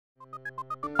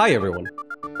Hi everyone,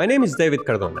 my name is David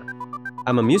Cardona.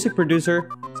 I'm a music producer,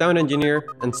 sound engineer,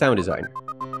 and sound designer.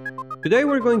 Today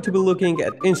we're going to be looking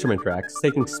at instrument racks,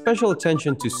 taking special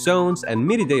attention to zones and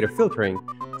MIDI data filtering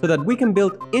so that we can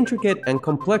build intricate and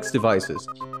complex devices,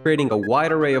 creating a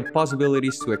wide array of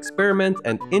possibilities to experiment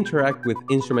and interact with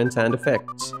instruments and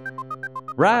effects.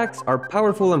 Racks are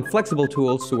powerful and flexible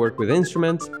tools to work with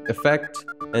instruments, effects,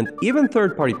 and even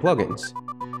third-party plugins.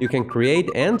 You can create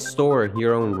and store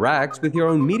your own racks with your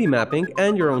own MIDI mapping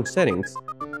and your own settings,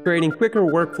 creating quicker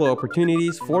workflow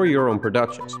opportunities for your own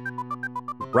productions.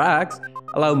 Racks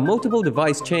allow multiple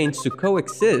device chains to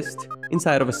coexist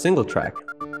inside of a single track.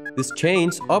 These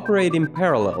chains operate in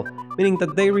parallel, meaning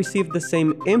that they receive the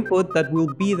same input that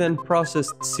will be then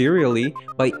processed serially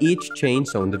by each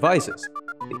chain's own devices.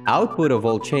 The output of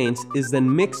all chains is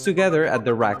then mixed together at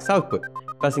the rack's output,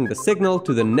 passing the signal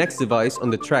to the next device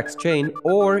on the track's chain,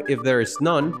 or if there is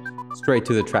none, straight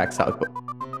to the track's output.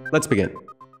 Let's begin.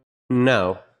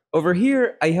 Now, over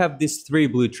here I have these three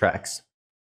blue tracks.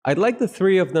 I'd like the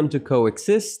three of them to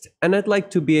coexist, and I'd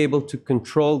like to be able to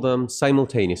control them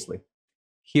simultaneously.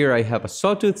 Here I have a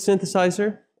sawtooth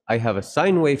synthesizer, I have a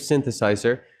sine wave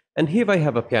synthesizer, and here I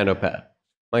have a piano pad,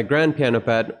 my grand piano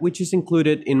pad, which is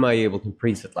included in my Ableton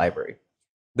preset library.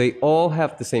 They all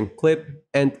have the same clip,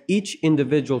 and each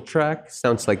individual track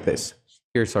sounds like this.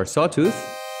 Here's our sawtooth.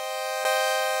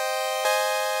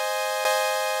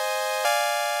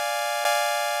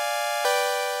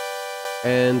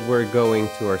 And we're going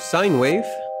to our sine wave.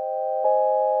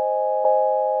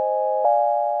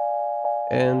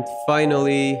 And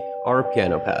finally, our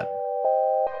piano pad.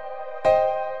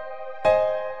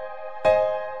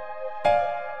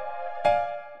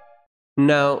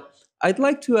 Now, I'd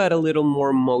like to add a little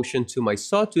more motion to my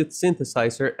sawtooth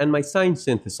synthesizer and my sine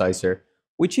synthesizer,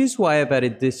 which is why I've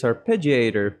added this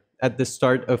arpeggiator at the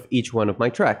start of each one of my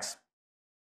tracks.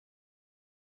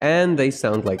 And they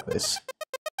sound like this.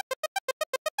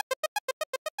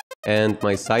 And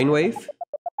my sine wave.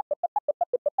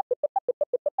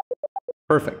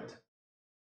 Perfect.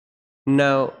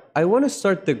 Now, I want to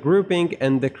start the grouping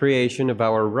and the creation of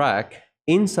our rack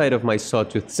inside of my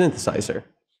sawtooth synthesizer.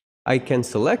 I can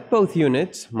select both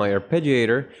units, my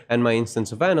arpeggiator and my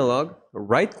instance of analog,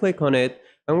 right-click on it,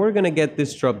 and we're going to get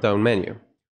this drop-down menu.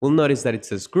 We'll notice that it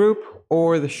says Group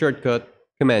or the shortcut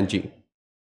Command-G.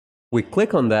 We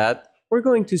click on that, we're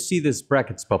going to see these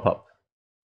brackets pop up.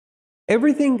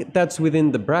 Everything that's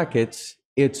within the brackets,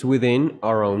 it's within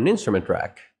our own instrument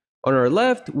rack. On our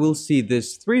left, we'll see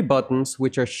these three buttons,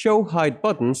 which are show-hide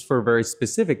buttons for very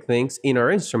specific things in our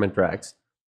instrument racks.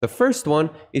 The first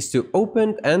one is to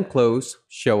open and close,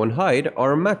 show and hide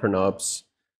our macro knobs.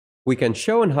 We can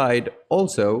show and hide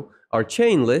also our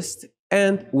chain list,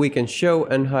 and we can show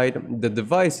and hide the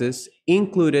devices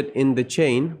included in the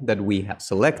chain that we have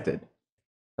selected.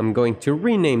 I'm going to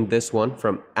rename this one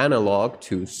from analog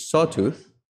to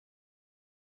sawtooth.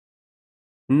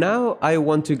 Now I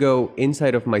want to go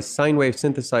inside of my sine wave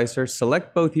synthesizer,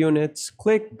 select both units,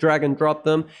 click, drag and drop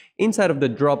them inside of the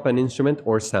drop an instrument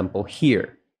or sample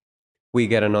here. We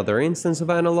get another instance of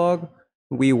analog.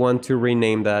 We want to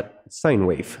rename that sine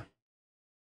wave.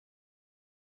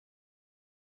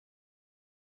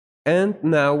 And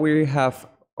now we have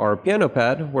our piano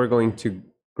pad. We're going to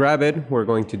grab it. We're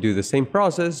going to do the same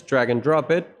process, drag and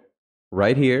drop it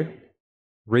right here,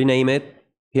 rename it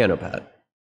piano pad.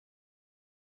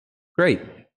 Great.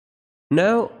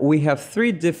 Now we have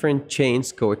three different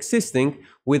chains coexisting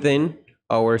within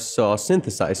our saw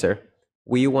synthesizer.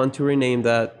 We want to rename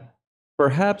that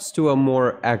perhaps to a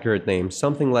more accurate name,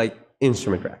 something like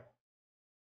instrument rack.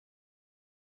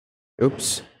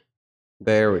 Oops,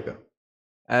 there we go.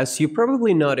 As you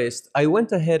probably noticed, I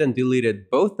went ahead and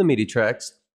deleted both the MIDI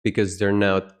tracks because they're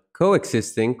now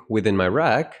coexisting within my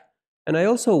rack, and I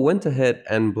also went ahead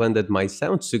and blended my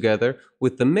sounds together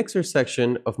with the mixer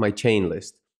section of my chain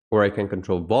list, where I can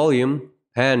control volume,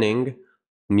 panning,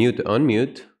 mute,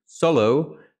 unmute,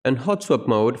 solo, and hot swap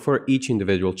mode for each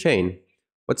individual chain.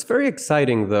 What's very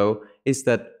exciting though is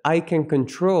that I can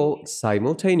control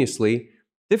simultaneously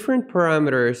different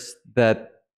parameters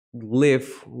that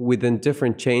live within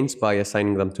different chains by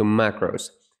assigning them to macros.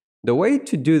 The way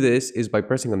to do this is by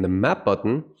pressing on the map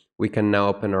button. We can now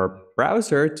open our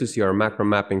browser to see our macro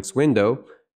mappings window.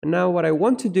 And now what I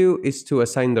want to do is to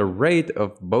assign the rate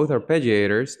of both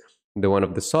arpeggiators, the one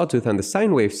of the sawtooth and the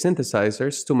sine wave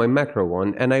synthesizers, to my macro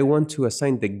one, and I want to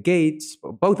assign the gates,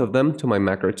 both of them, to my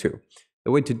macro 2. The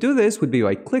way to do this would be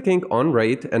by clicking on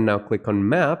rate and now click on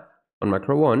map on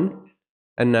macro 1,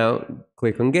 and now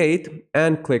click on gate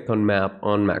and click on map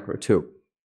on macro 2.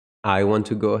 I want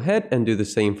to go ahead and do the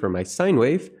same for my sine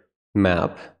wave,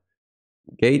 map,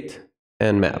 gate,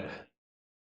 and map.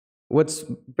 What's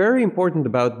very important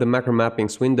about the macro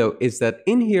mappings window is that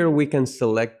in here we can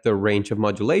select the range of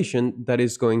modulation that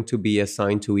is going to be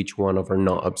assigned to each one of our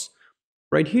knobs.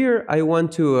 Right here, I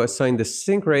want to assign the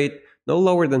sync rate no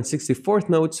lower than 64th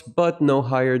notes, but no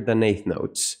higher than 8th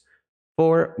notes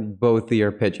for both the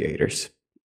arpeggiators.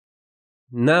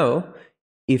 Now,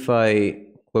 if I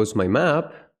close my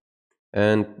map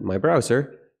and my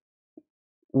browser,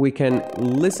 we can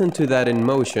listen to that in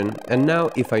motion, and now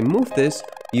if I move this,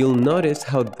 you'll notice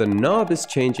how the knob is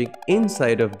changing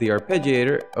inside of the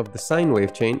arpeggiator of the sine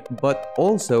wave chain, but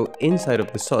also inside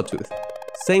of the sawtooth.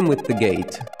 Same with the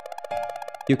gate.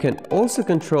 You can also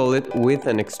control it with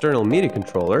an external MIDI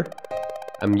controller.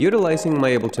 I'm utilizing my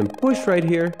Ableton push right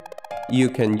here. You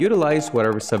can utilize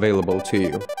whatever's available to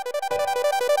you.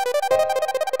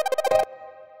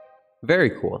 Very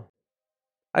cool.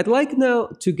 I'd like now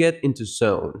to get into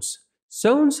zones.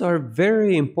 Zones are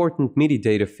very important MIDI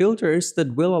data filters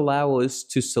that will allow us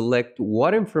to select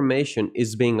what information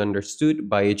is being understood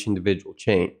by each individual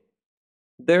chain.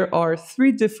 There are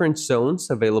 3 different zones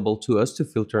available to us to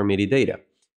filter MIDI data: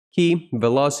 key,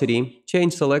 velocity, chain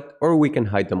select, or we can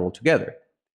hide them all together.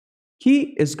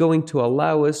 Key is going to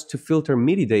allow us to filter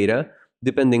MIDI data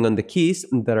depending on the keys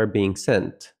that are being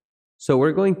sent. So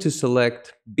we're going to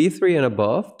select B3 and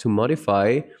above to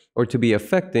modify or to be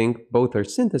affecting both our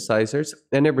synthesizers,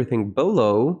 and everything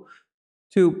below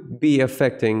to be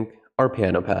affecting our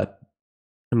piano pad.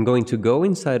 I'm going to go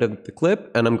inside of the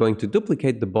clip and I'm going to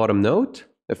duplicate the bottom note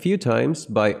a few times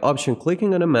by option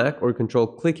clicking on a Mac or control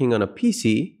clicking on a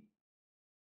PC.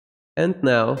 And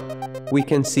now we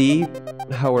can see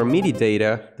how our MIDI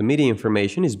data, the MIDI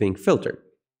information, is being filtered.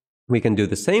 We can do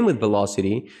the same with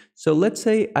velocity. So let's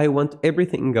say I want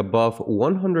everything above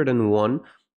 101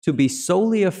 to be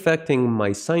solely affecting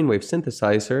my sine wave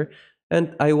synthesizer,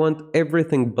 and I want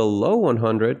everything below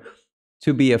 100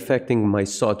 to be affecting my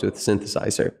sawtooth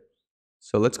synthesizer.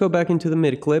 So let's go back into the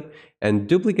MIDI clip and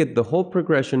duplicate the whole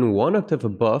progression 1 octave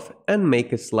above and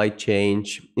make a slight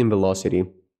change in velocity.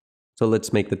 So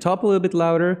let's make the top a little bit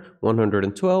louder,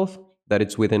 112, that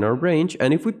it's within our range.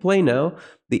 And if we play now,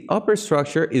 the upper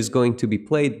structure is going to be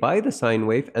played by the sine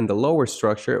wave and the lower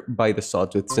structure by the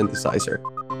sawtooth synthesizer.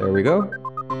 There we go.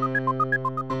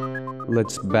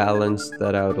 Let's balance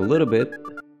that out a little bit,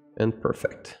 and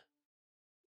perfect.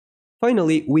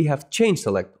 Finally, we have chain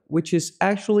select, which is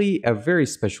actually a very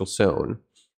special zone.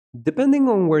 Depending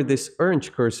on where this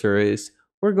orange cursor is,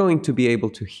 we're going to be able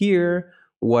to hear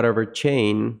whatever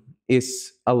chain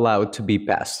is allowed to be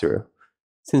passed through.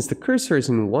 Since the cursor is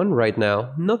in 1 right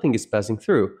now, nothing is passing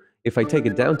through. If I take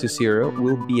it down to 0,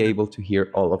 we'll be able to hear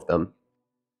all of them.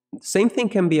 The same thing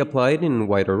can be applied in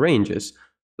wider ranges.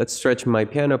 Let's stretch my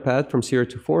piano pad from 0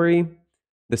 to 40,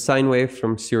 the sine wave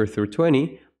from 0 through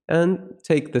 20, and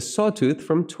take the sawtooth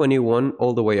from 21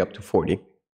 all the way up to 40.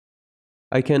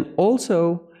 I can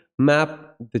also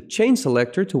map the chain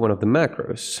selector to one of the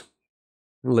macros.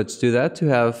 Let's do that to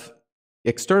have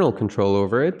external control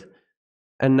over it.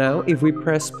 And now if we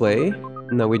press play,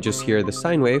 now we just hear the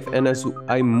sine wave, and as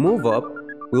I move up,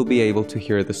 we'll be able to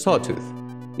hear the sawtooth.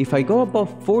 If I go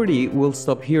above 40, we'll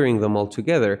stop hearing them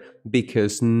altogether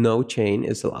because no chain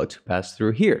is allowed to pass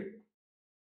through here.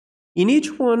 In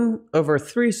each one of our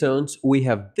 3 zones, we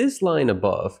have this line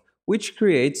above, which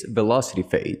creates velocity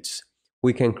fades.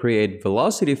 We can create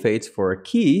velocity fades for our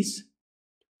keys,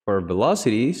 for our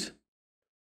velocities,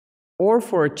 or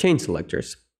for our chain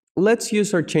selectors. Let's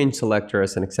use our chain selector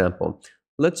as an example.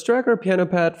 Let's drag our piano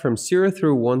pad from 0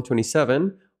 through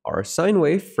 127, our sine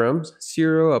wave from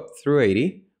 0 up through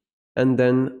 80, and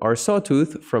then our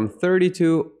sawtooth from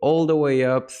 32 all the way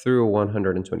up through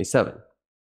 127.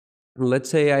 Let's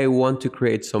say I want to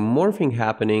create some morphing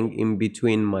happening in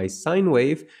between my sine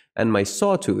wave and my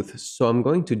sawtooth, so I'm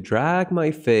going to drag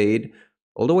my fade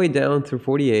all the way down through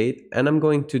 48, and I'm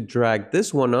going to drag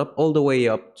this one up all the way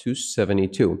up to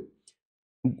 72.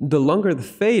 The longer the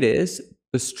fade is,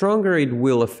 the stronger it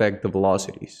will affect the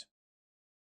velocities.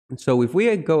 So if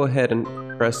we go ahead and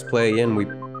press play and we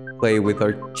play with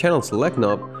our channel select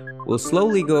knob, we'll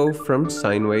slowly go from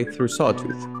sine wave through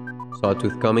sawtooth.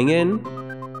 Sawtooth coming in,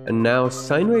 and now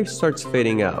sine wave starts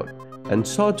fading out, and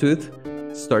sawtooth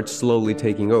starts slowly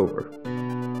taking over.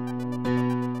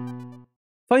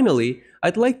 Finally,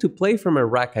 I'd like to play from a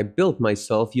rack I built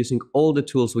myself using all the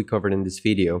tools we covered in this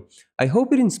video. I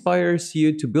hope it inspires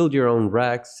you to build your own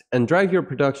racks and drive your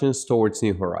productions towards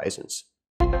new horizons.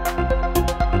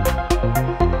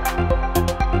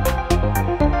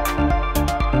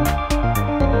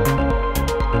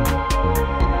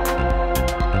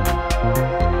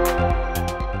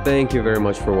 Thank you very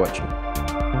much for watching.